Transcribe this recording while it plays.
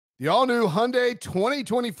The all-new Hyundai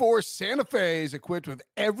 2024 Santa Fe is equipped with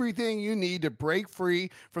everything you need to break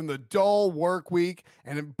free from the dull work week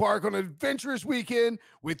and embark on an adventurous weekend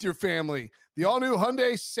with your family. The all-new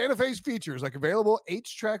Hyundai Santa Fe's features like available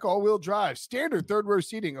H-Track all-wheel drive, standard third-row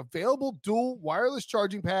seating, available dual wireless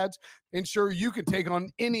charging pads, ensure you can take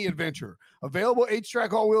on any adventure. Available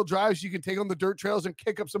H-Track all-wheel drives, you can take on the dirt trails and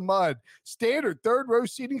kick up some mud. Standard third-row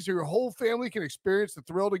seating so your whole family can experience the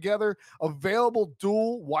thrill together. Available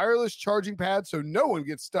dual wireless charging pads so no one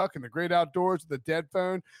gets stuck in the great outdoors with a dead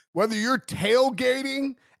phone. Whether you're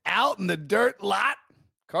tailgating out in the dirt lot,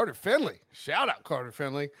 Carter Finley, shout out Carter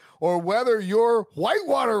Finley, or whether you're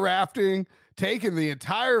whitewater rafting, taking the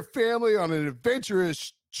entire family on an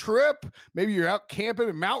adventurous trip, maybe you're out camping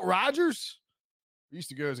in Mount Rogers. I used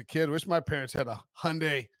to go as a kid. Wish my parents had a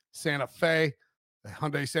Hyundai Santa Fe. The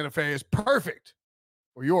Hyundai Santa Fe is perfect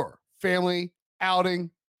for your family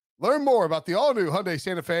outing. Learn more about the all-new Hyundai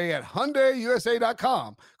Santa Fe at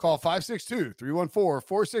HyundaiUSA.com. Call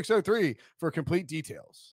 562-314-4603 for complete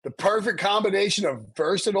details. The perfect combination of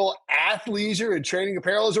versatile athleisure and training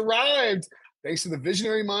apparel has arrived. Thanks to the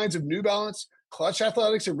visionary minds of New Balance, Clutch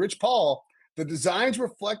Athletics, and Rich Paul, the designs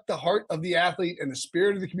reflect the heart of the athlete and the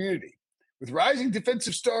spirit of the community. With rising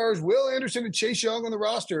defensive stars Will Anderson and Chase Young on the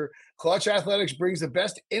roster, Clutch Athletics brings the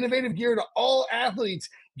best innovative gear to all athletes,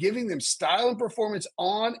 giving them style and performance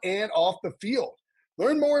on and off the field.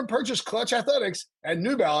 Learn more and purchase Clutch Athletics at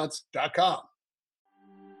NewBalance.com.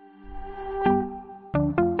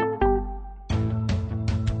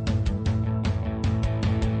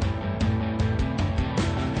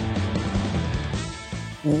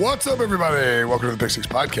 What's up, everybody? Welcome to the Pick Six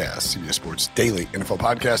Podcast, CBS Sports Daily NFL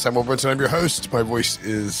Podcast. I'm Will Brinson. I'm your host. My voice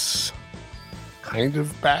is kind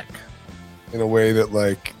of back in a way that,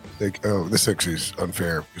 oh, this actually is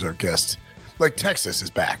unfair because our guest, Texas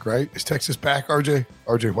is back, right? Is Texas back?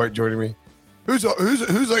 RJ White joining me. Who's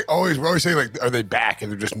like always? We're always saying are they back?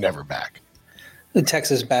 And they're just never back. The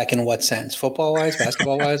Texas back in what sense? Football wise,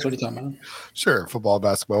 basketball wise? What are you talking about? Sure, football,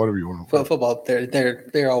 basketball, whatever you want. Football,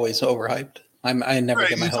 they're always overhyped. I never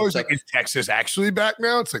get my hopes up. Is Texas actually back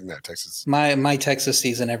now? It's like, no, Texas. My Texas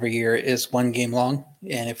season every year is one game long,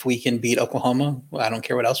 and if we can beat Oklahoma, I don't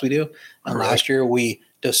care what else we do. And last year we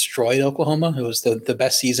destroyed Oklahoma. It was the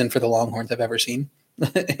best season for the Longhorns I've ever seen.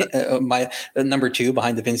 My number 2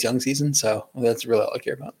 behind the Vince Young season. So that's really all I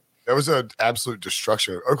care about. That was an absolute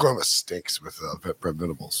destruction. Oklahoma stinks with Brent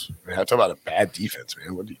Venables. I mean, talk about a bad defense,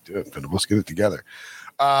 man. What are you doing, Venables? Get it together.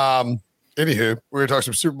 Anywho, we're going to talk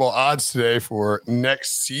some Super Bowl odds today for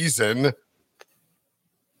next season. They're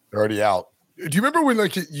already out. Do you remember when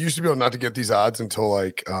it used to be able not to get these odds until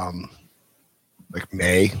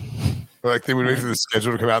May? Or they would wait for the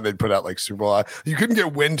schedule to come out and they'd put out Super Bowl odds. You couldn't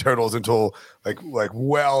get win totals until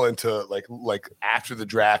well into after the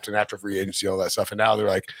draft and after free agency, all that stuff. And now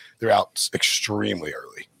they're out extremely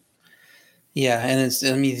early. Yeah, and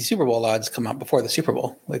the Super Bowl odds come out before the Super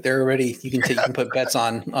Bowl. They're already you can put bets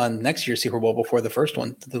on next year's Super Bowl before the first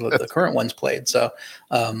one, the current one's played. So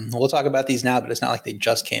we'll talk about these now, but it's not like they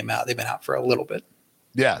just came out. They've been out for a little bit.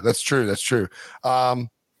 Yeah, that's true.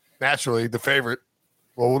 Naturally, the favorite.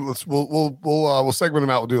 Well, we'll segment them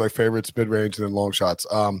out. We'll do favorites, mid range, and then long shots.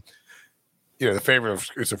 The favorite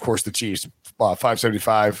is of course the Chiefs,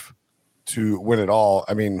 575 to win it all.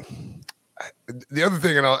 I mean. The other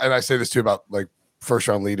thing, and I say this too about first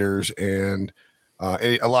round leaders and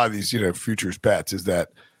a lot of these futures bets, is that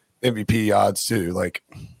MVP odds too.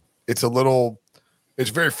 It's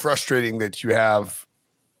very frustrating that you have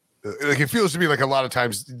it feels to me like a lot of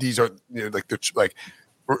times these are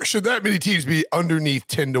should that many teams be underneath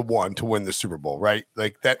 10-1 to win the Super Bowl, right?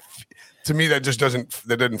 That to me that just doesn't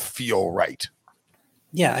feel right.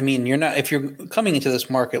 Yeah, I mean, if you're coming into this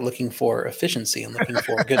market looking for efficiency and looking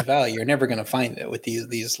for good value, you're never going to find it with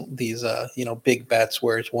these big bets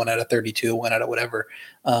where it's 1 out of 32, 1 out of whatever.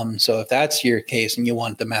 So if that's your case and you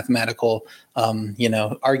want the mathematical,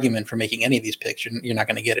 argument for making any of these picks, you're not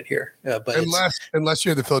going to get it here. But unless you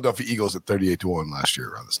had the Philadelphia Eagles at 38-1 last year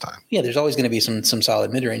around this time. Yeah, there's always going to be some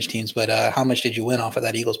solid mid-range teams. But how much did you win off of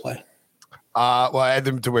that Eagles play? Well, I had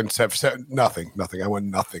them to win nothing. I won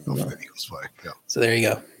nothing off the Eagles play. Yeah. So there you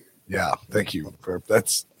go. Yeah, thank you.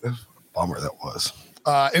 That's a bummer that was.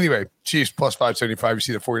 Anyway, Chiefs plus 575. You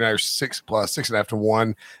see the 49ers 6.5 to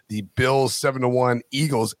 1. The Bills 7-1.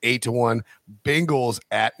 Eagles 8-1. Bengals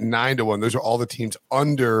at 9-1. Those are all the teams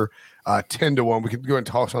under 10-1. We could go and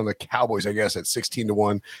toss on the Cowboys, I guess, at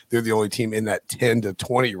 16-1. They're the only team in that 10 to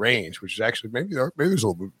 20 range, which is actually maybe there's a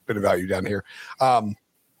little bit of value down here.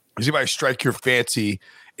 Does anybody strike your fancy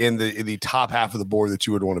in the top half of the board that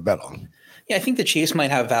you would want to bet on? Yeah, I think the Chiefs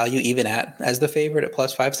might have value even as the favorite at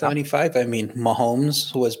plus 575. I mean,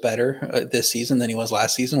 Mahomes was better this season than he was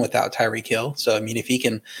last season without Tyreek Hill. So, I mean, if he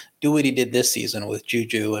can do what he did this season with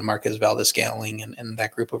Juju and Marquez Valdes-Scantling and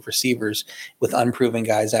that group of receivers with unproven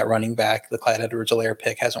guys at running back, the Clyde Edwards-Helaire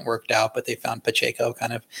pick hasn't worked out, but they found Pacheco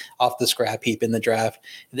kind of off the scrap heap in the draft.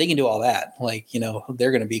 If they can do all that, like, you know,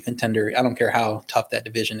 they're going to be a contender. I don't care how tough that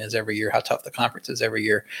division is every year, how tough the conference is every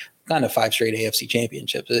year. Kind of 5 straight AFC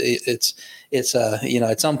championships. It's you know,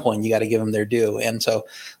 at some point you got to give them their due. And so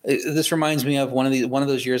this reminds me of one of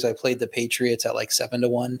those years I played the Patriots at like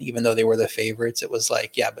 7-1, even though they were the favorites. It was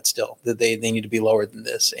like, yeah, but still they need to be lower than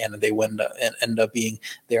this. And they end up being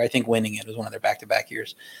there. I think winning it was one of their back-to-back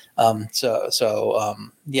years. Yeah,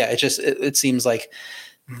 it seems like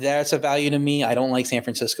that's a value to me. I don't like San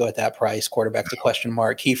Francisco at that price. Quarterback's a question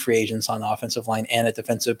mark. Key free agents on the offensive line and at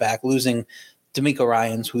defensive back. Losing D'Amico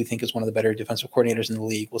Ryans, who we think is one of the better defensive coordinators in the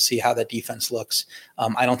league. We'll see how that defense looks.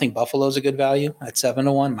 I don't think Buffalo's a good value at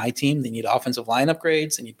 7-1. My team, they need offensive line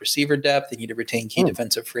upgrades. They need receiver depth. They need to retain key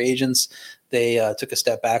defensive free agents. They took a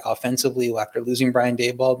step back offensively after losing Brian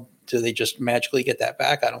Daboll. Do they just magically get that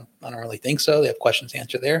back? I don't really think so. They have questions to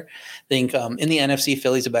answer there. I think in the NFC,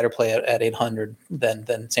 Philly's a better play at 800 than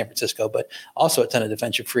San Francisco, but also a ton of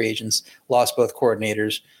defensive free agents, lost both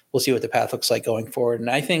coordinators. We'll see what the path looks like going forward. And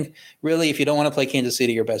I think really, if you don't want to play Kansas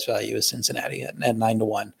City, your best value is Cincinnati at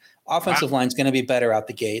 9-1. Offensive line's going to be better out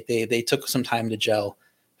the gate. They took some time to gel.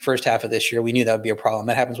 First half of this year, we knew that would be a problem.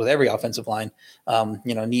 That happens with every offensive line,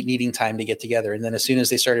 needing time to get together. And then as soon as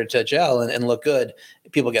they started to gel and look good,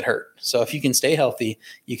 people get hurt. So if you can stay healthy,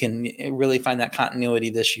 you can really find that continuity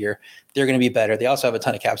this year. They're going to be better. They also have a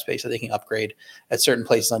ton of cap space that they can upgrade at certain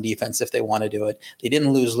places on defense if they want to do it. They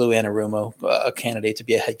didn't lose Lou Anarumo, a candidate to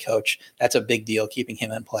be a head coach. That's a big deal, keeping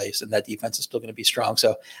him in place, and that defense is still going to be strong.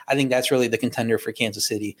 So I think that's really the contender for Kansas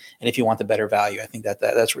City. And if you want the better value, I think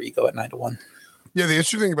that's where you go at 9-1. Yeah, the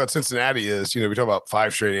interesting thing about Cincinnati is, we talk about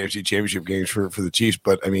 5 straight AFC championship games for the Chiefs,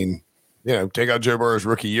 but I mean, take out Joe Burrow's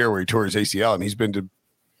rookie year where he tore his ACL, and he's been to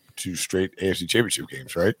 2 straight AFC championship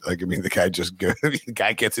games, right? Like, I mean, the guy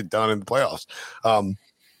gets it done in the playoffs.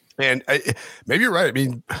 Maybe you're right. I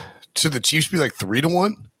mean, should the Chiefs be like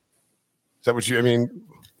 3-1? Is that what I mean?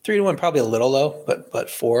 3-1 probably a little low, but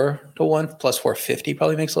 4-1 plus 450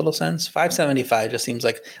 probably makes a little sense. 575 just seems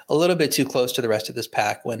like a little bit too close to the rest of this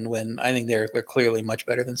pack when I think they're clearly much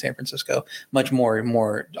better than San Francisco, much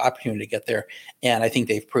more opportunity to get there. And I think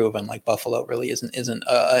they've proven like Buffalo really isn't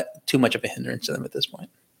too much of a hindrance to them at this point.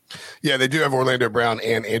 Yeah, they do have Orlando Brown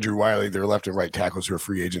and Andrew Wiley. They're left and right tackles who are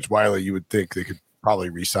free agents. Wiley, you would think they could probably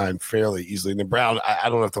re-sign fairly easily. And then Brown, I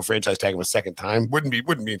don't know if they'll franchise tag him a second time. Wouldn't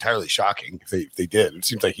be entirely shocking if they did. It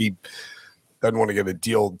seems like he doesn't want to get a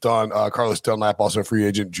deal done. Carlos Dunlap, also a free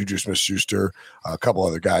agent. Juju Smith-Schuster, a couple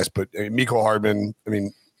other guys. But Mecole Hardman, I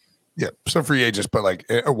mean, yeah, some free agents. But like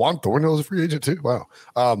Juan Thornhill is a free agent too. Wow.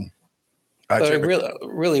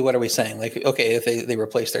 Really, what are we saying? Like, okay, if they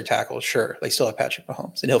replace their tackles, sure, they still have Patrick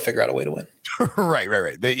Mahomes, and he'll figure out a way to win.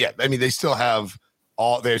 Right. They still have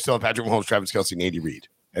Patrick Mahomes, Travis Kelce, and Andy Reid,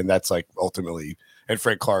 and that's like ultimately, and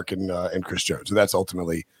Frank Clark and Chris Jones. So that's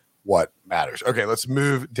ultimately what matters. Okay, let's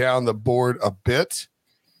move down the board a bit.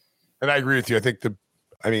 And I agree with you. I think the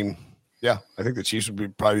Chiefs would be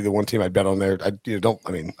probably the one team I'd bet on there. I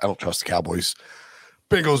don't trust the Cowboys.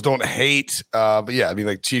 Bengals don't hate, but yeah, I mean,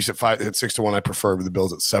 like Chiefs at 6-1, I prefer, with the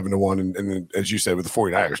Bills at 7-1, and then as you said with the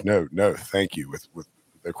 49ers, no, thank you, with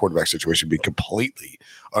their quarterback situation being completely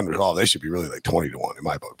unresolved. They should be really like 20-1 in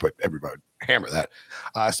my book, but everybody would hammer that.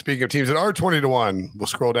 Speaking of teams that are 20-1, we'll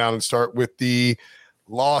scroll down and start with the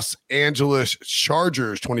Los Angeles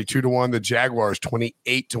Chargers 22-1, the Jaguars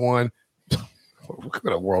 28-1. What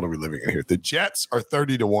kind of world are we living in here? The Jets are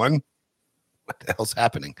 30-1. What the hell's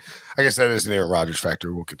happening? I guess that is an Aaron Rodgers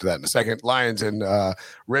factor. We'll get to that in a second. Lions and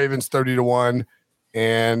Ravens 30-1,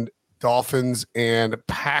 and Dolphins and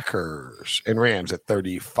Packers and Rams at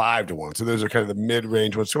 35-1. So those are kind of the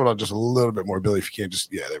mid-range ones. Scroll on just a little bit more, Billy, if you can't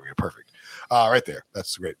just, there we go. Perfect. Right there.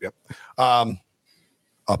 That's great. Yep. Up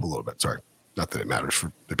a little bit. Sorry. Not that it matters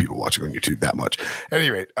for the people watching on YouTube that much. At any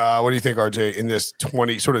rate, what do you think, RJ, in this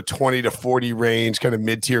 20 to 40 range, kind of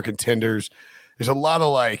mid-tier contenders? There's a lot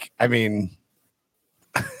of I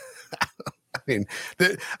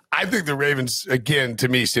think the Ravens, again, to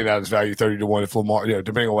me, stand out as value 30-1 if Lamar,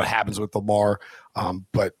 depending on what happens with Lamar.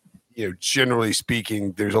 But generally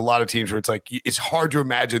speaking, there's a lot of teams where it's like it's hard to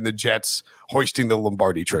imagine the Jets hoisting the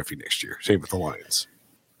Lombardi Trophy next year. Same with the Lions.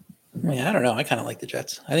 Yeah, I don't know. I kind of like the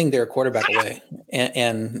Jets. I think they're a quarterback away,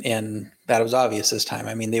 and That was obvious this time.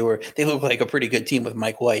 I mean, they look like a pretty good team with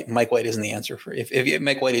Mike White. Mike White isn't the answer for if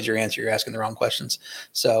Mike White is your answer, you're asking the wrong questions.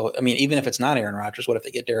 So, I mean, even if it's not Aaron Rodgers, what if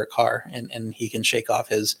they get Derek Carr and he can shake off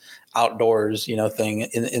his outdoors, thing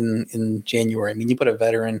in January? I mean, you put a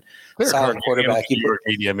veteran, solid quarterback.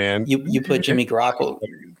 You put Jimmy Garoppolo.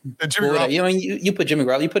 You put Jimmy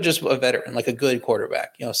Garoppolo. You put just a veteran, like a good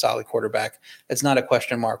quarterback, solid quarterback. That's not a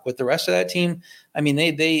question mark. With the rest of that team, I mean,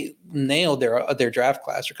 they nailed their draft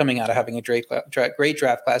class. They're coming out of having a great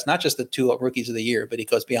draft class, not just the 2 rookies of the year, but it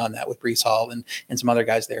goes beyond that with Breece Hall and some other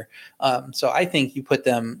guys there. So I think you put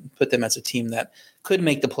them as a team that could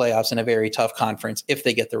make the playoffs in a very tough conference if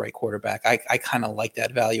they get the right quarterback. I kind of like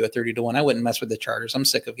that value at 30-1. I wouldn't mess with the Chargers. I'm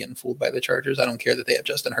sick of getting fooled by the Chargers. I don't care that they have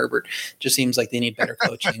Justin Herbert. It just seems like they need better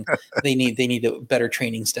coaching. they need a better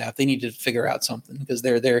training staff. They need to figure out something because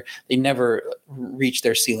they never reach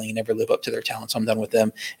their ceiling and never live up to their talent. So I'm done with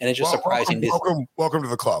them. And it's just surprising. Welcome to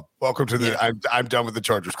the club. Welcome to the I'm done with the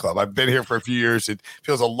Chargers club. I've been here for a few years. It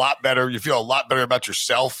feels a lot better. You feel a lot better about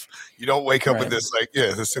yourself. You don't wake up with this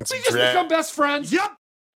this sense of dread. We just become best friends. Yep.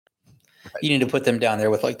 You need to put them down there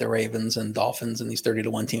with like the Ravens and Dolphins and these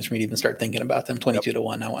 30-1 teams for me to even start thinking about them.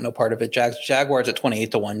 22-1. I want no part of it. Jaguars at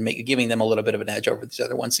 28-1, giving them a little bit of an edge over these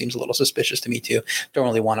other ones seems a little suspicious to me too. Don't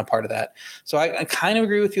really want a part of that. So I kind of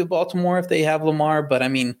agree with you, Baltimore, if they have Lamar, but I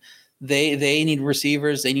mean, they need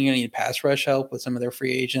receivers. They need pass rush help with some of their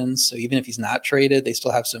free agents. So even if he's not traded, they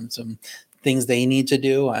still have some things they need to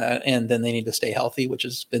do, and then they need to stay healthy, which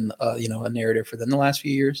has been a narrative for them the last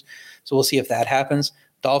few years. So we'll see if that happens.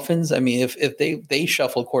 Dolphins, I mean, if they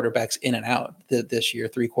shuffle quarterbacks in and out this year,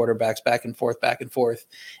 3 quarterbacks back and forth,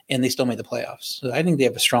 and they still made the playoffs. So I think they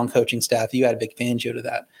have a strong coaching staff. You add Vic Fangio to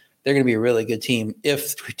that. They're going to be a really good team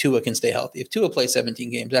if Tua can stay healthy. If Tua plays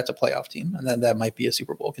 17 games, that's a playoff team, and then that might be a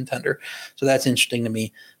Super Bowl contender. So that's interesting to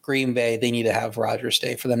me. Green Bay, they need to have Rodgers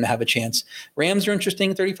stay for them to have a chance. Rams are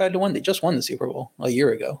interesting, 35-1. They just won the Super Bowl a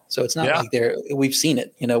year ago, so it's not like we've seen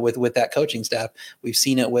it. With that coaching staff, we've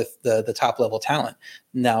seen it with the top level talent.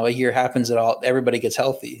 Now a year happens at all, everybody gets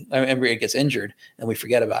healthy, everybody gets injured, and we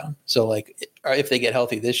forget about them. So like if they get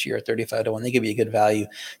healthy this year at 35-1, they give you a good value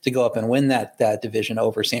to go up and win that division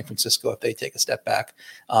over San Francisco if they take a step back.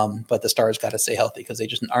 But the Stars got to stay healthy because they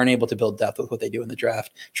just aren't able to build depth with what they do in the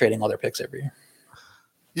draft, trading all their picks every year.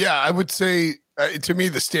 Yeah, I would say to me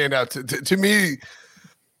the standout to me,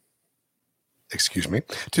 excuse me,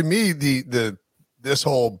 to me the this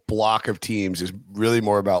whole block of teams is really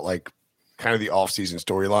more about like kind of the offseason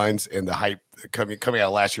storylines and the hype coming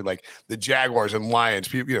out last year, like the Jaguars and Lions.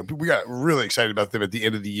 People, we got really excited about them at the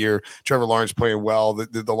end of the year. Trevor Lawrence playing well,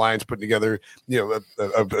 the Lions putting together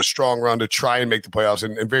a strong run to try and make the playoffs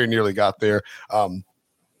and very nearly got there.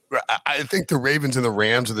 I think the Ravens and the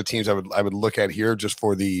Rams are the teams I would look at here just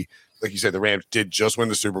for the, like you said, the Rams did just win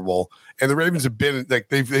the Super Bowl, and the Ravens have been like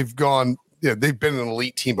they've gone. They've been an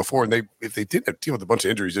elite team before, and if they didn't deal with a bunch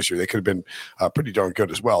of injuries this year, they could have been pretty darn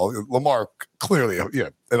good as well. Lamar clearly,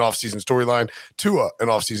 an offseason storyline. Tua, an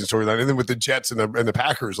offseason storyline, and then with the Jets and the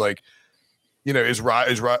Packers, like is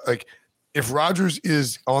like if Rodgers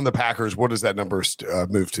is on the Packers, what does that number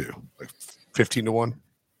move to? Like 15-1.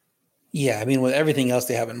 Yeah, I mean, with everything else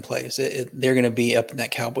they have in place, they're going to be up in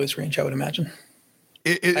that Cowboys range, I would imagine.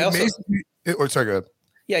 Sorry, go ahead.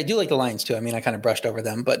 Yeah, I do like the Lions too. I mean, I kind of brushed over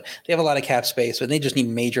them, but they have a lot of cap space, but they just need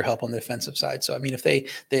major help on the defensive side. So, I mean, if they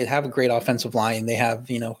have a great offensive line, they have,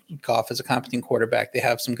 Goff as a competent quarterback, they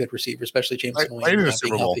have some good receivers, especially Jameson Williams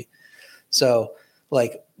being healthy. So,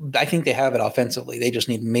 like, I think they have it offensively. They just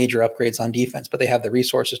need major upgrades on defense, but they have the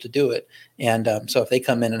resources to do it. And so if they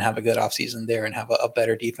come in and have a good offseason there and have a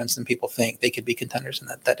better defense than people think, they could be contenders in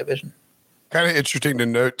that division. Kind of interesting to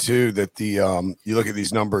note too that the you look at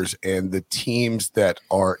these numbers and the teams that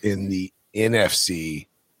are in the NFC,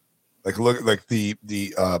 like the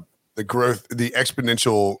growth, the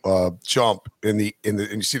exponential jump in the and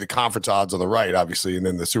you see the conference odds on the right, obviously, and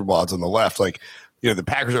then the Super Bowl odds on the left. Like, the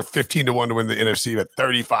Packers are 15-1 to win the NFC, but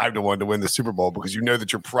 35-1 to win the Super Bowl because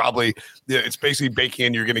that you're probably it's basically baking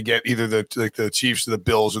in. You're going to get either the Chiefs, or the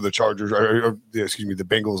Bills, or the Chargers, or the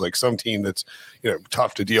Bengals, like some team that's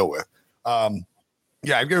tough to deal with.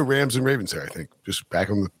 I'd go Rams and Ravens there. I think just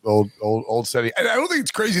back on the old steady. And I don't think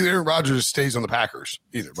it's crazy that Aaron Rodgers stays on the Packers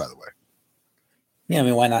either. By the way. Yeah, I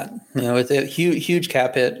mean, why not? It's a huge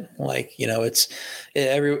cap hit. Like, it's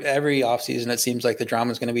every offseason, it seems like the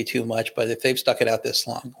drama is going to be too much. But if they've stuck it out this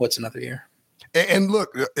long, what's another year? And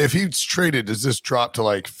look, if he's traded, does this drop to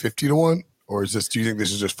like 50-1, or do you think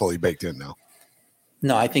this is just fully baked in now?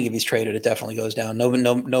 No, I think if he's traded, it definitely goes down.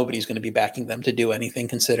 Nobody's going to be backing them to do anything,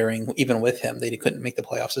 considering even with him, they couldn't make the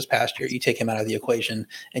playoffs this past year. You take him out of the equation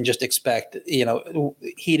and just expect, he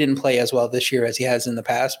didn't play as well this year as he has in the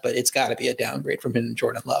past, but it's got to be a downgrade from him and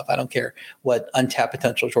Jordan Love. I don't care what untapped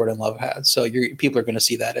potential Jordan Love has. So people are going to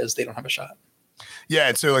see that as they don't have a shot. Yeah,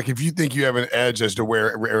 and so like if you think you have an edge as to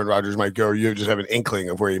where Aaron Rodgers might go, or you just have an inkling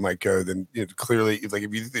of where he might go, then clearly, like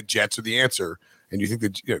if you think the Jets are the answer, and you think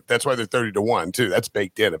that that's why they're 30-1 too. That's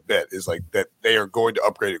baked in a bit. Is like that they are going to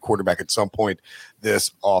upgrade at quarterback at some point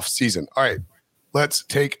this off season. All right, let's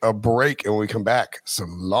take a break, and when we come back,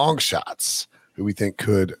 some long shots who we think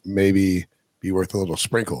could maybe be worth a little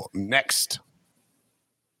sprinkle next.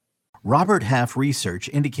 Robert Half research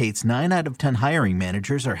indicates 9 out of 10 hiring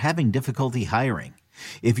managers are having difficulty hiring.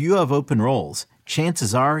 If you have open roles,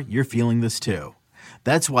 chances are you're feeling this too.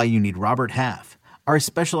 That's why you need Robert Half. Our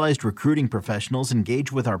specialized recruiting professionals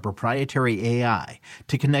engage with our proprietary AI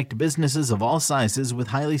to connect businesses of all sizes with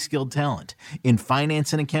highly skilled talent in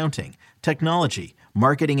finance and accounting, technology,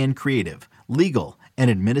 marketing and creative, legal, and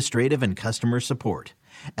administrative and customer support.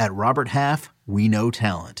 At Robert Half, we know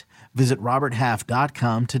talent. Visit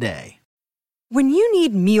roberthalf.com today. When you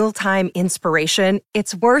need mealtime inspiration,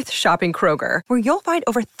 it's worth shopping Kroger, where you'll find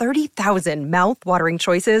over 30,000 mouth-watering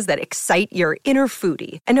choices that excite your inner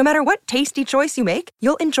foodie. And no matter what tasty choice you make,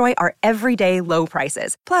 you'll enjoy our everyday low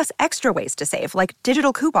prices, plus extra ways to save, like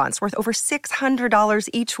digital coupons worth over $600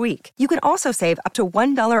 each week. You can also save up to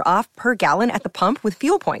 $1 off per gallon at the pump with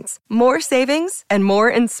fuel points. More savings and more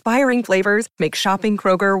inspiring flavors make shopping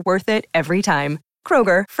Kroger worth it every time.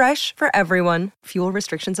 Kroger, fresh for everyone. Fuel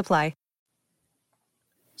restrictions apply.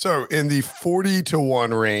 So in the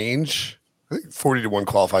 40-1 range, I think 40-1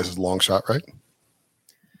 qualifies as a long shot, right?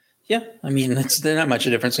 Yeah. I mean, there's not much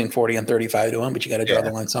of a difference between 40 and 35-1, but you got to draw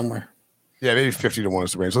the line somewhere. Yeah, maybe 50-1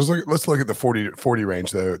 is the range. Let's look at the 40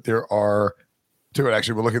 range, though. There are two.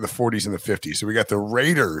 Actually, we'll look at the 40s and the 50s. So we got the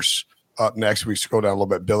Raiders up next. We scroll down a little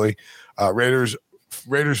bit, Billy. Raiders,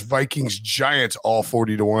 Vikings, Giants, all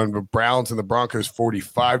 40-1. But Browns and the Broncos,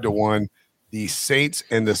 45-1. The Saints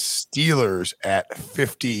and the Steelers at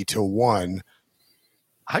 50-1.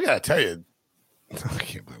 I gotta tell you, I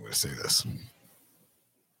can't believe I'm gonna say this.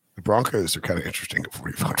 The Broncos are kind of interesting at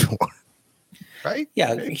 45-1. Right?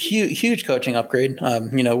 Yeah, huge coaching upgrade.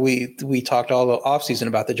 We talked all the offseason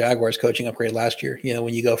about the Jaguars coaching upgrade last year.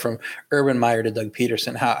 When you go from Urban Meyer to Doug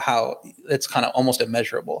Peterson, how it's kind of almost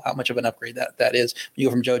immeasurable how much of an upgrade that is. When you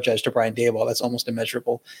go from Joe Judge to Brian Daboll, that's almost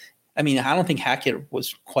immeasurable. I mean, I don't think Hackett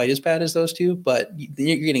was quite as bad as those two, but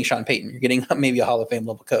you're getting Sean Payton. You're getting maybe a Hall of Fame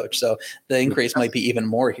level coach. So the increase might be even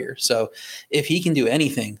more here. So if he can do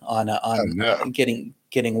anything on getting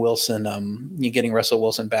Wilson, getting Russell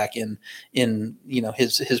Wilson back in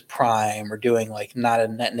his prime, or doing like not a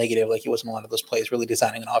net negative like he was in a lot of those plays, really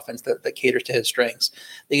designing an offense that caters to his strengths,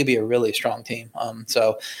 they could be a really strong team.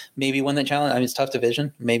 So maybe one that challenge. I mean, it's a tough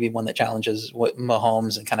division. Maybe one that challenges what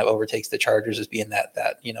Mahomes and kind of overtakes the Chargers as being that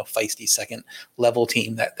feisty second level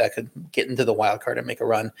team that could get into the wild card and make a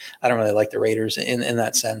run. I don't really like the Raiders in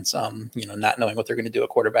that sense. Not knowing what they're going to do at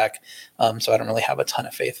quarterback. So I don't really have a ton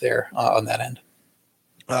of faith there on that end.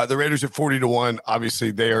 The Raiders at 40-1.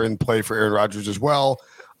 Obviously, they are in play for Aaron Rodgers as well.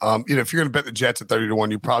 If you're going to bet the Jets at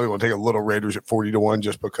 30-1, you probably want to take a little Raiders at 40-1,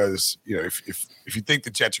 just because if you think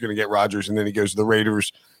the Jets are going to get Rodgers and then he goes to the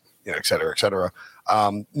Raiders, et cetera, et cetera.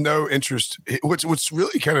 No interest. What's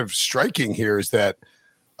really kind of striking here is that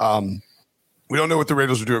we don't know what the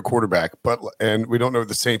Raiders will do at quarterback, and we don't know what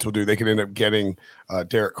the Saints will do. They could end up getting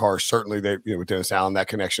Derek Carr. Certainly, with Dennis Allen, that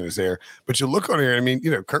connection is there. But you look on here, I mean,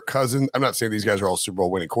 Kirk Cousins. I'm not saying these guys are all Super Bowl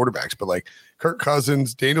winning quarterbacks, but like Kirk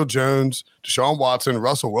Cousins, Daniel Jones, Deshaun Watson,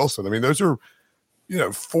 Russell Wilson. I mean, those are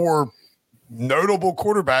four notable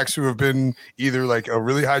quarterbacks who have been either like a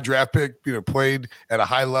really high draft pick, played at a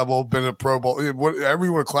high level, been a Pro Bowl, whatever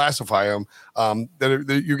you want to classify them,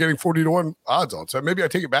 that you're getting 40-1 odds on. So maybe I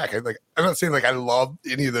take it back. I'm not saying like I love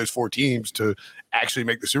any of those four teams to actually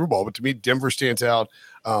make the Super Bowl, but to me, Denver stands out.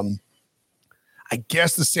 I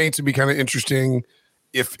guess the Saints would be kind of interesting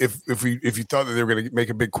if you thought that they were going to make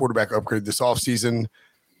a big quarterback upgrade this offseason.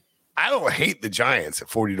 I don't hate the Giants at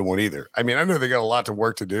 40-1 either. I mean, I know they got a lot of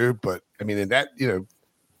work to do, but I mean, in that,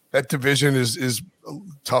 that division is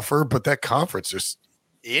tougher, but that conference, just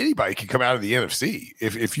anybody can come out of the NFC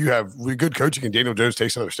if you have good coaching and Daniel Jones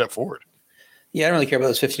takes another step forward. Yeah, I don't really care about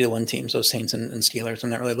those 50-1 teams, those Saints and Steelers. I'm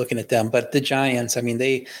not really looking at them. But the Giants, I mean,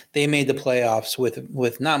 they made the playoffs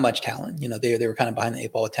with not much talent. You know, they were kind of behind the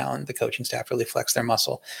 8 ball with talent. The coaching staff really flexed their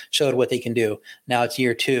muscle, showed what they can do. Now it's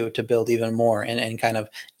year 2 to build even more and kind of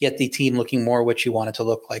get the team looking more what you want it to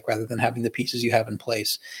look like rather than having the pieces you have in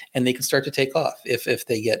place. And they can start to take off if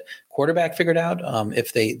they get quarterback figured out.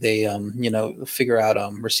 If they figure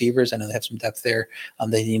out receivers. I know they have some depth there.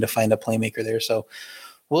 They need to find a playmaker there. So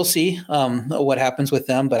we'll see what happens with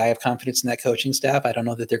them, but I have confidence in that coaching staff. I don't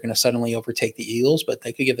know that they're going to suddenly overtake the Eagles, but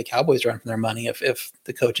they could give the Cowboys a run for their money if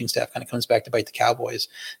the coaching staff kind of comes back to bite the Cowboys.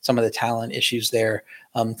 Some of the talent issues there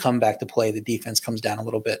come back to play. The defense comes down a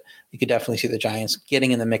little bit. You could definitely see the Giants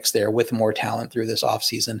getting in the mix there with more talent through this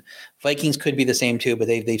offseason. Vikings could be the same too, but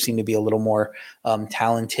they seem to be a little more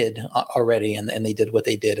talented already, and they did what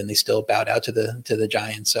they did, and they still bowed out to the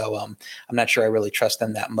Giants. So I'm not sure I really trust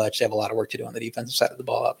them that much. They have a lot of work to do on the defensive side of the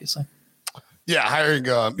ball, obviously. Yeah, hiring,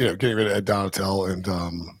 getting rid of Ed Donatel and,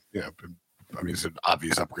 I mean, it's an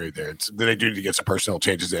obvious upgrade there. They do need to get some personnel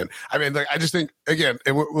changes in. I mean, like, I just think, again,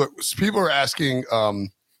 and look, people are asking,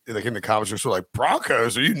 like in the comments, are sort of like,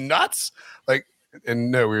 Broncos, are you nuts? Like,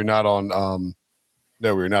 and no, we're not on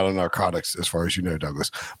narcotics, as far as you know,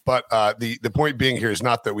 Douglas. But the point being here is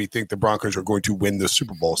not that we think the Broncos are going to win the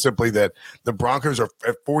Super Bowl, simply that the Broncos are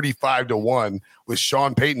at 45-1 with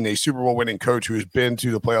Sean Payton, a Super Bowl winning coach who has been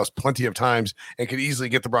to the playoffs plenty of times and could easily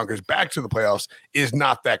get the Broncos back to the playoffs, is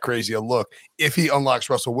not that crazy a look. If he unlocks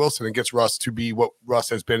Russell Wilson and gets Russ to be what Russ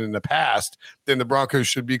has been in the past, then the Broncos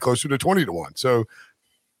should be closer to 20-1. So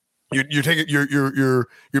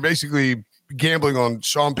you're basically gambling on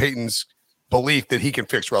Sean Payton's belief that he can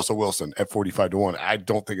fix Russell Wilson at 45-1. I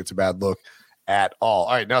don't think it's a bad look at all.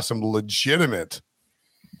 All right, now some legitimate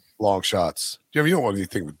long shots. You don't want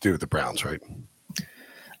anything to do with the Browns, right?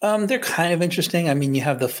 They're kind of interesting. I mean, you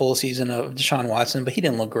have the full season of Deshaun Watson, but he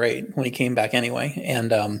didn't look great when he came back anyway.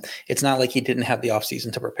 And it's not like he didn't have the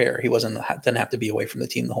offseason to prepare. He didn't have to be away from the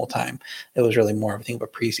team the whole time. It was really more of a thing of a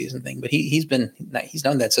preseason thing. But he's done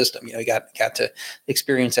that system. You know, he got to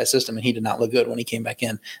experience that system, and he did not look good when he came back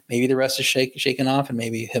in. Maybe the rest is shaken off, and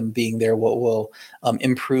maybe him being there will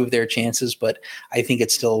improve their chances. But I think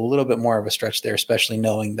it's still a little bit more of a stretch there, especially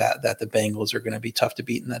knowing that the Bengals are going to be tough to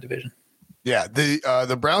beat in that division. Yeah,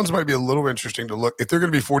 the Browns might be a little interesting to look. If they're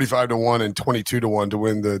going to be 45-1 and 22-1 to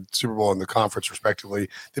win the Super Bowl and the conference respectively,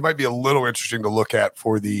 they might be a little interesting to look at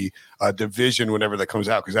for the division whenever that comes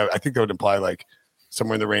out, because I think that would imply like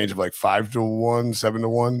somewhere in the range of like 5-1,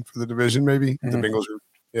 7-1 for the division, maybe. Mm-hmm. The Bengals are,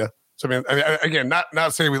 yeah. So I mean, again,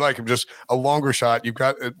 not saying we like him, just a longer shot. You've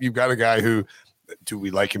got a guy who, do we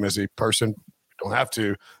like him as a person? Don't have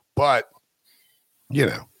to, but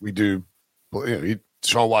we do.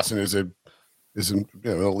 Deshaun Watson is an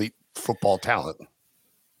elite football talent.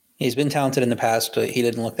 He's been talented in the past, but he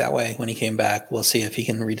didn't look that way when he came back. We'll see if he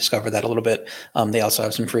can rediscover that a little bit. They also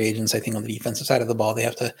have some free agents, I think, on the defensive side of the ball they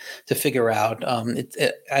have to figure out.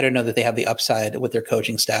 I don't know that they have the upside with their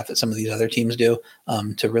coaching staff that some of these other teams do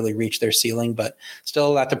to really reach their ceiling, but still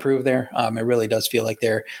a lot to prove there. It really does feel like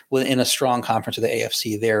they're in a strong conference of the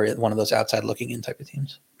AFC. They're one of those outside looking in type of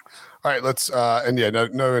teams. All right, let's no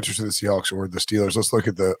interest in the Seahawks or the Steelers. Let's look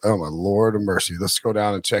at oh my Lord of mercy. Let's go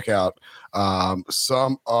down and check out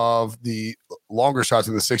some of the longer shots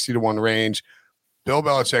in the 60-1 range. Bill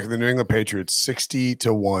Belichick and the New England Patriots,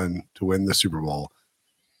 60-1 to win the Super Bowl.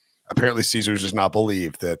 Apparently, Caesars does not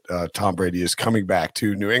believe that Tom Brady is coming back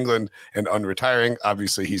to New England and unretiring.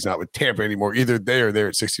 Obviously, he's not with Tampa anymore either. They are there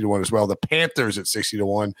at 60-1 as well. The Panthers at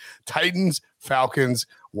 60-1. Titans, Falcons,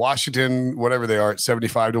 Washington, whatever they are, at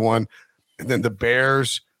 75-1. And then the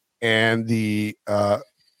Bears and the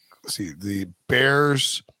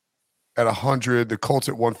Bears at 100, the Colts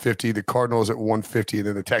at 150, the Cardinals at 150, and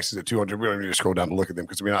then the Texans at 200. We don't need to scroll down to look at them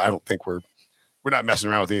because I don't think we're not messing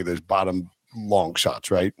around with any of those bottom long shots,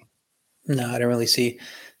 right? No, I don't really see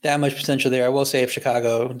that much potential there. I will say if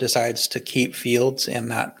Chicago decides to keep Fields and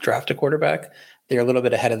not draft a quarterback, they're a little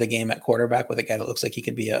bit ahead of the game at quarterback with a guy that looks like he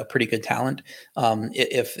could be a pretty good talent.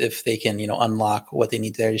 If they can, unlock what they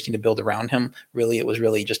need there, just need to build around him. Really, it was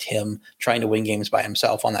really just him trying to win games by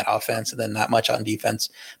himself on that offense and then not much on defense.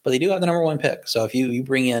 But they do have the number one pick. So if you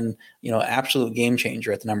bring in, absolute game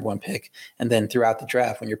changer at the number one pick, and then throughout the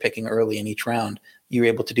draft, when you're picking early in each round, you're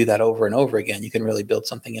able to do that over and over again. You can really build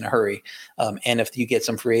something in a hurry. And if you get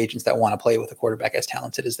some free agents that want to play with a quarterback as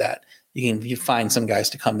talented as that, you find some guys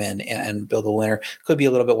to come in and build a winner. Could be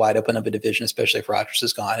a little bit wide open of a division, especially if Rodgers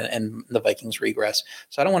is gone and the Vikings regress.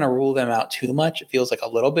 So I don't want to rule them out too much. It feels like a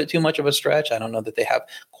little bit too much of a stretch. I don't know that they have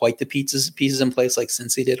quite the pieces in place like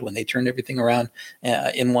Cincy did when they turned everything around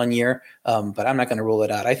in 1 year. But I'm not going to rule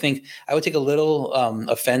it out. I think I would take a little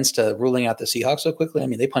offense to ruling out the Seahawks so quickly. I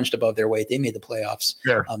mean, they punched above their weight. They made the playoffs.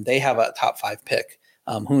 Yeah. They have a top 5 pick.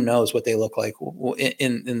 Who knows what they look like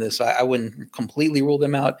in this? I wouldn't completely rule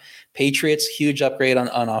them out. Patriots, huge upgrade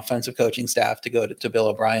on offensive coaching staff to go to Bill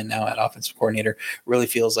O'Brien now at offensive coordinator. Really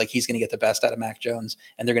feels like he's going to get the best out of Mac Jones,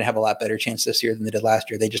 and they're going to have a lot better chance this year than they did last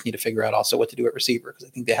year. They just need to figure out also what to do at receiver, because I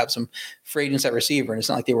think they have some free agents at receiver, and it's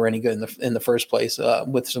not like they were any good in the first place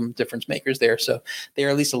with some difference makers there. So they are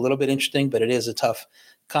at least a little bit interesting, but it is a tough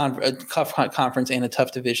conference and a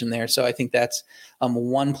tough division there. So I think that's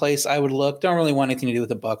one place I would look. Don't really want anything to do with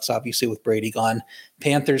the Bucs, obviously, with Brady gone.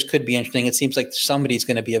 Panthers could be interesting. It seems like somebody's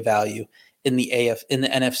going to be a value in the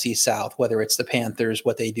NFC South, whether it's the Panthers,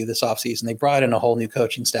 what they do this offseason. They brought in a whole new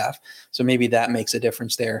coaching staff, so maybe that makes a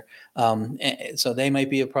difference there. So they might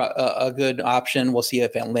be a good option. We'll see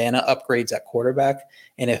if Atlanta upgrades at quarterback,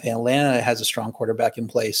 and if Atlanta has a strong quarterback in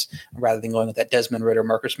place, rather than going with that Desmond Ridder,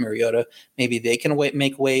 Marcus Mariota, maybe they can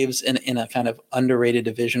make waves in a kind of underrated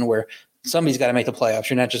division where somebody's got to make the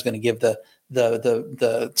playoffs. You're not just going to give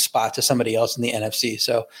the spot to somebody else in the NFC.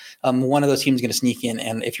 So one of those teams is going to sneak in.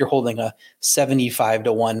 And if you're holding a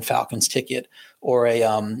 75-1 Falcons ticket or a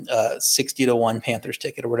 60-1 Panthers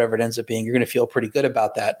ticket or whatever it ends up being, you're going to feel pretty good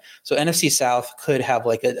about that. So NFC South could have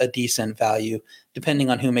like a decent value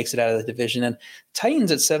depending on who makes it out of the division. And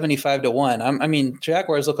Titans at 75-1. I mean,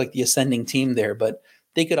 Jaguars look like the ascending team there, but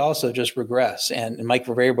they could also just regress. And Mike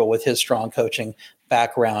Vrabel, with his strong coaching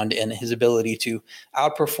background and his ability to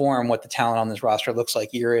outperform what the talent on this roster looks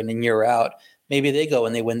like year in and year out, maybe they go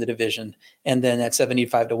and they win the division. And then at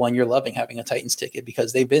 75-1, you're loving having a Titans ticket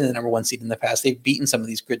because they've been the number 1 seed in the past. They've beaten some of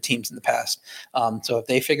these good teams in the past. So if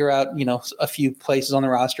they figure out, a few places on the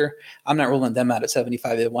roster, I'm not ruling them out at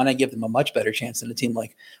 75-1. I give them a much better chance than a team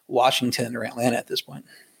like Washington or Atlanta at this point.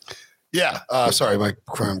 Yeah. Sorry, my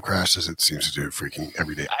Chrome crashes. It seems to do it freaking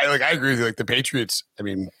every day. I agree with you. Like the Patriots. I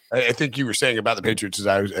mean, I think you were saying about the Patriots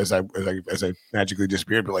as I magically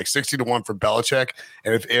disappeared, but like 60-1 for Belichick.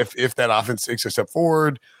 And if that offense takes a step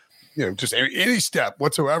forward, just any step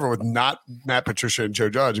whatsoever with not Matt Patricia and Joe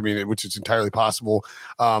Judge, I mean, which is entirely possible.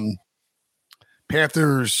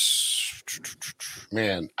 Panthers,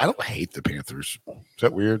 man, I don't hate the Panthers. Is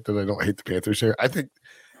that weird that I don't hate the Panthers here? I think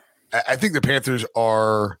the Panthers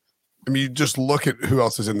are. I mean, you just look at who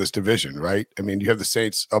else is in this division, right? I mean, you have the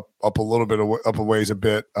Saints up a little bit, up a ways a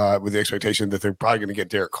bit with the expectation that they're probably going to get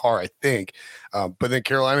Derek Carr, I think. But then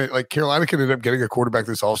Carolina could end up getting a quarterback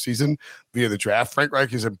this offseason via the draft. Frank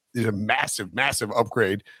Reich is a massive, massive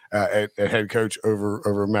upgrade at head coach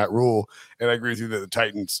over Matt Rule. And I agree with you that the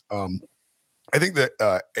Titans, I think that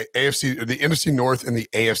the NFC North and the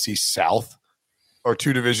AFC South are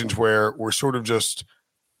two divisions where we're sort of just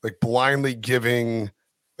like blindly giving –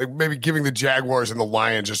 like maybe giving the Jaguars and the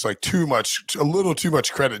Lions just like a little too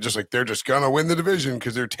much credit, just like they're just going to win the division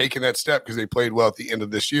because they're taking that step because they played well at the end of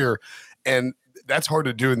this year. And that's hard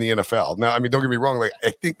to do in the NFL. Now, I mean, don't get me wrong. Like, I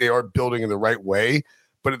think they are building in the right way,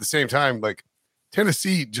 but at the same time, like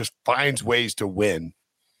Tennessee just finds ways to win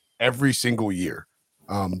every single year.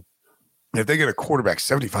 If they get a quarterback,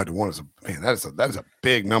 75-1 that is a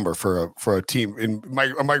big number for a team in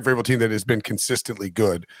a Mike Vrabel team that has been consistently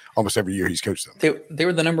good almost every year he's coached them. They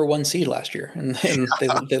were the number 1 seed last year, and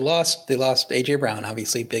they lost AJ Brown,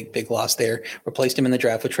 obviously big loss there. Replaced him in the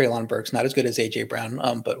draft with Treylon Burks, not as good as AJ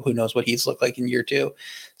Brown, but who knows what he's looked like in year 2.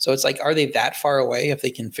 So it's like, are they that far away if they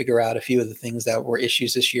can figure out a few of the things that were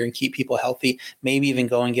issues this year and keep people healthy? Maybe even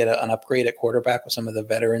go and get an upgrade at quarterback with some of the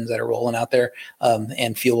veterans that are rolling out there,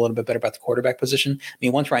 and feel a little bit better about the quarterback position. I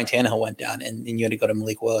mean, once Ryan Tannehill went down and you had to go to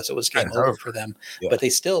Malik Willis, it was game over for them. Yeah. But they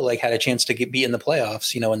still had a chance to be in the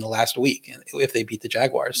playoffs, in the last week if they beat the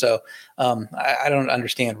Jaguars. So I don't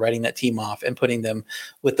understand writing that team off and putting them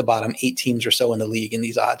with the bottom 8 teams or so in the league in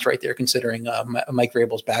these odds right there, considering Mike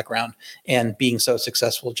Vrabel's background and being so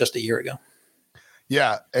successful just a year ago.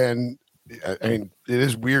 Yeah, and I mean, it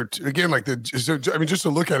is weird again. Like just to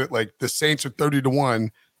look at it, like the Saints are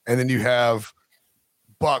 30-1, and then you have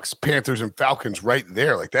Bucks, Panthers, and Falcons right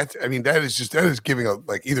there. Like that is giving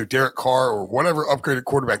either Derek Carr or whatever upgraded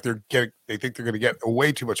quarterback they think they're going to get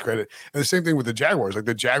way too much credit. And the same thing with the Jaguars. Like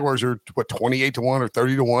the Jaguars are 28-1 or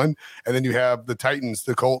 30-1, and then you have the Titans,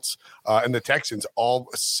 the Colts, and the Texans all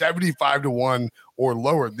 75-1 or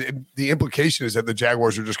lower. The implication is that the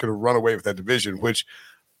Jaguars are just going to run away with that division. Which,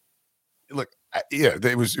 look,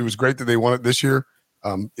 it was great that they won it this year.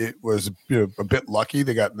 It was a bit lucky.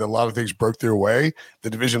 They got a lot of things broke their way. The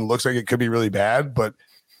division looks like it could be really bad, but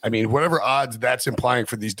I mean, whatever odds that's implying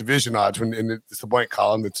for these division odds, and it's the blank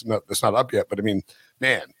column that's not up yet. But I mean,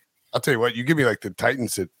 man, I'll tell you what, you give me like the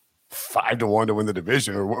Titans at 5-1 to win the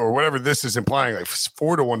division, or whatever this is implying, like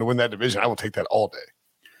 4-1 to win that division. I will take that all day.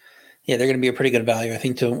 Yeah, they're going to be a pretty good value, I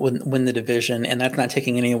think, to win the division, and that's not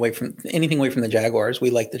taking anything away from the Jaguars. We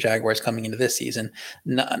like the Jaguars coming into this season.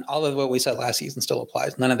 All of what we said last season still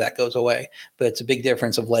applies. None of that goes away, but it's a big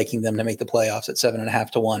difference of liking them to make the playoffs at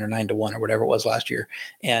 7.5-1 or 9-1 or whatever it was last year,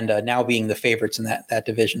 and now being the favorites in that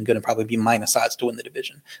division, going to probably be minus odds to win the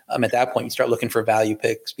division. At that point, you start looking for value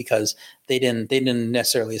picks because they didn't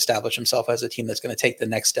necessarily establish themselves as a team that's going to take the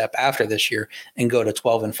next step after this year and go to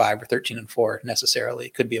 12-5 or 13-4 necessarily.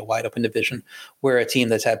 It could be a wide open division where a team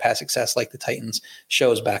that's had past success like the Titans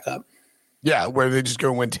shows back up. Yeah, where they just go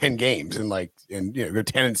and win 10 games and go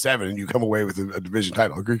 10-7 and you come away with a division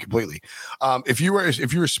title. I agree completely. If you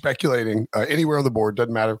were speculating anywhere on the board,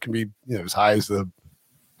 doesn't matter, it can be as high as I'm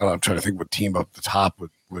trying to think what team up the top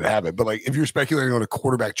would have it. But like if you're speculating on a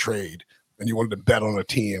quarterback trade and you wanted to bet on a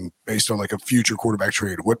team based on like a future quarterback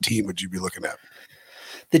trade, what team would you be looking at?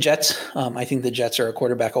 The Jets. I think the Jets are a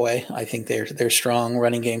quarterback away. I think they're strong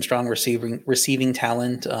running game, strong receiving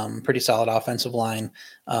talent, pretty solid offensive line,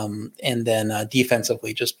 and then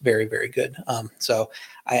defensively just very, very good. So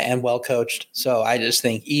I am well coached. So I just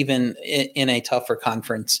think even in a tougher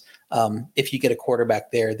conference, if you get a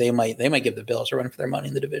quarterback there, they might give the Bills a run for their money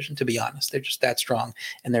in the division. To be honest, they're just that strong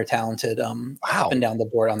and they're talented up and down the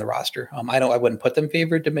board on the roster. I wouldn't put them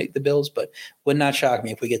favored to make the Bills, but would not shock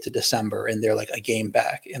me if we get to December and they're like a game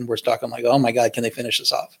back and we're talking like, oh my God, can they finish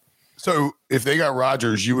this off? So if they got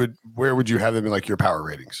Rodgers, where would you have them in like your power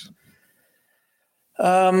ratings?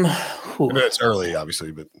 I know it's early,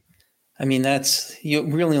 obviously, but. I mean, you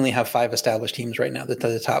really only have 5 established teams right now,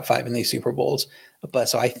 the top 5 in these Super Bowls. But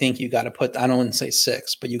so I think you got to put, I don't want to say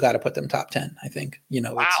 6, but you got to put them top 10. I think,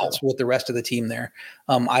 it's with the rest of the team there.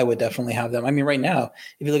 I would definitely have them. I mean, right now,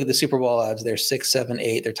 if you look at the Super Bowl odds, they're 6, 7,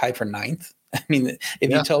 8, they're tied for 9th. I mean, if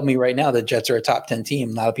you told me right now the Jets are a top 10 team,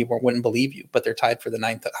 a lot of people wouldn't believe you, but they're tied for the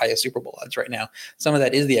 9th highest Super Bowl odds right now. Some of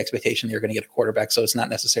that is the expectation they're going to get a quarterback. So it's not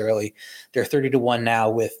necessarily they're 30-1 now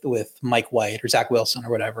with Mike White or Zach Wilson or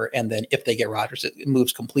whatever. And then if they get Rodgers, it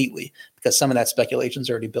moves completely because some of that speculation is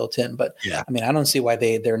already built in. But I mean, I don't see why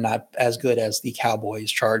they're not as good as the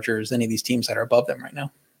Cowboys, Chargers, any of these teams that are above them right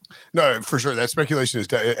now. No, for sure. That speculation is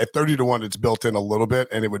at 30-1. It's built in a little bit,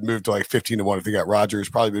 and it would move to like 15-1 if they got Rodgers.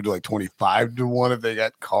 Probably move to like 25-1 if they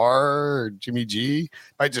got Carr or Jimmy G.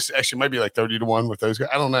 Might be like 30-1 with those guys.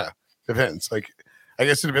 I don't know. Depends. Like, I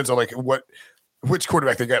guess it depends on like which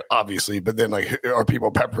quarterback they got, obviously. But then like, are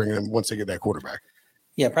people peppering them once they get that quarterback?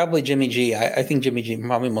 Yeah, probably Jimmy G. I think Jimmy G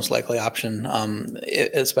probably most likely option,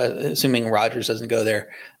 assuming Rodgers doesn't go there.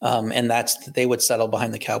 And they would settle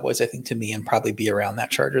behind the Cowboys, I think, to me, and probably be around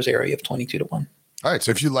that Chargers area of 22-1. All right.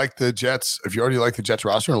 So if you like the Jets, if you already like the Jets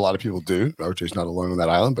roster, and a lot of people do, RJ's not alone on that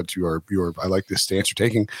island, but you are. I like this stance you're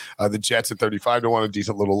taking. The Jets at 35-1, a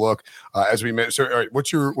decent little look. As we mentioned, so all right, we'll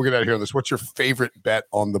get out of here on this. What's your favorite bet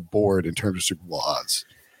on the board in terms of Super Bowl odds?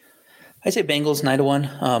 I say Bengals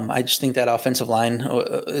 9-1. I just think that offensive line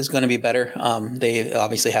is going to be better. They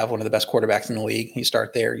obviously have one of the best quarterbacks in the league. You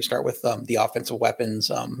start there. You start with the offensive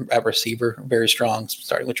weapons at receiver, very strong,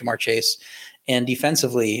 starting with Jamar Chase. And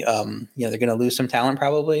defensively, they're going to lose some talent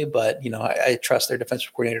probably, but I trust their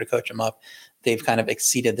defensive coordinator to coach them up. They've kind of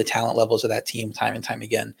exceeded the talent levels of that team time and time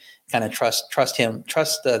again. Kind of trust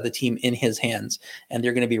the team in his hands, and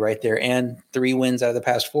they're going to be right there. And 3 wins out of the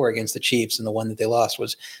past 4 against the Chiefs, and the one that they lost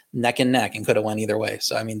was neck and neck and could have won either way.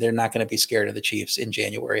 So, I mean, they're not going to be scared of the Chiefs in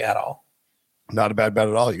January at all. Not a bad bet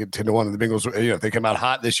at all. You get 10-1, and the Bengals, they come out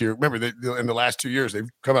hot this year. Remember, in the last 2 years, they've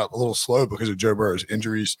come out a little slow because of Joe Burrow's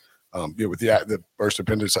injuries. With the burst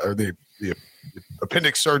appendix or the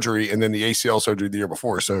appendix surgery and then the ACL surgery the year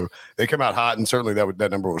before. So they come out hot, and certainly that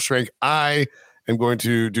number will shrink. I am going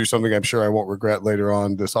to do something I'm sure I won't regret later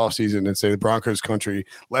on this offseason and say the Broncos country,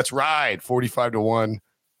 let's ride 45-1.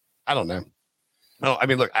 I don't know. No, I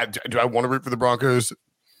mean, look, do I want to root for the Broncos?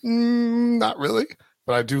 Not really.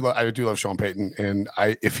 But I do love Sean Payton, and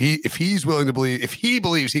if he's willing to believe, if he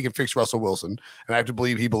believes he can fix Russell Wilson, and I have to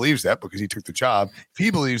believe he believes that because he took the job. If he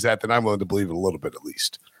believes that, then I'm willing to believe it a little bit at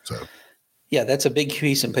least. So, yeah, that's a big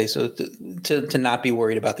piece in place. So to not be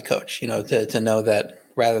worried about the coach, to know that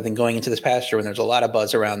rather than going into this past year when there's a lot of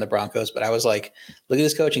buzz around the Broncos. But I was like, look at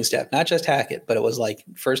this coaching staff, not just Hackett, but it was like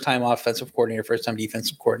first time offensive coordinator, first time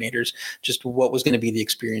defensive coordinators, just what was going to be the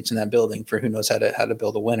experience in that building for who knows how to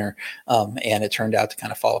build a winner. And it turned out to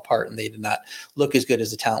kind of fall apart, and they did not look as good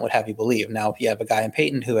as the talent would have you believe. Now, you have a guy in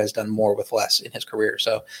Peyton who has done more with less in his career.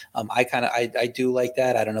 So I do like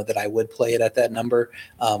that. I don't know that I would play it at that number,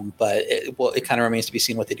 but it kind of remains to be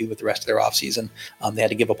seen what they do with the rest of their offseason. They had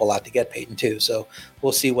to give up a lot to get Peyton too. So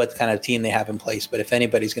we'll see what kind of team they have in place. But if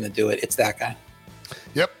anybody's going to do it, it's that guy.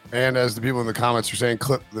 Yep. And as the people in the comments are saying,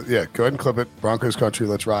 go ahead and clip it. Broncos country,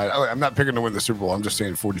 let's ride. I'm not picking to win the Super Bowl. I'm just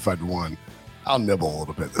saying 45-1. I'll nibble a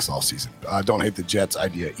little bit this offseason. I don't hate the Jets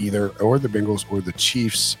idea either, or the Bengals, or the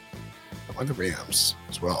Chiefs. I like the Rams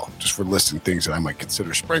as well, just for listing things that I might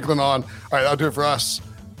consider sprinkling on. All right, that'll do it for us.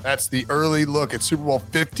 That's the early look at Super Bowl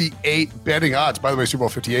 58 betting odds. By the way, Super Bowl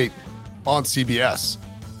 58 on CBS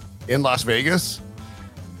in Las Vegas.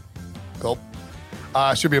 Cool.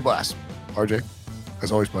 Should be a blast. RJ,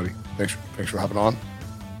 as always, buddy, thanks for hopping on.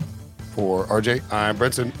 For RJ, I'm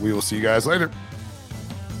Brinson. We will see you guys later.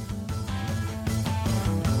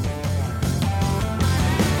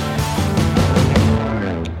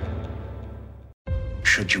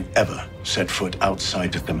 Should you ever set foot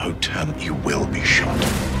outside of the motel, you will be shot.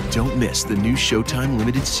 Don't miss the new Showtime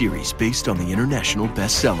limited series based on the international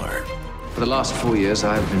bestseller. For the last 4 years,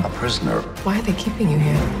 I've been a prisoner. Why are they keeping you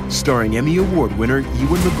here? Starring Emmy Award winner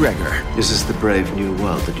Ewan McGregor. This is the brave new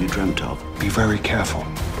world that you dreamt of. Be very careful.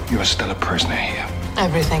 You are still a prisoner here.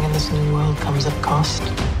 Everything in this new world comes at cost.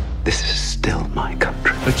 This is still my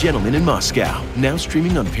country. A Gentleman in Moscow, now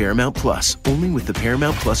streaming on Paramount Plus, only with the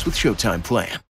Paramount Plus with Showtime plan.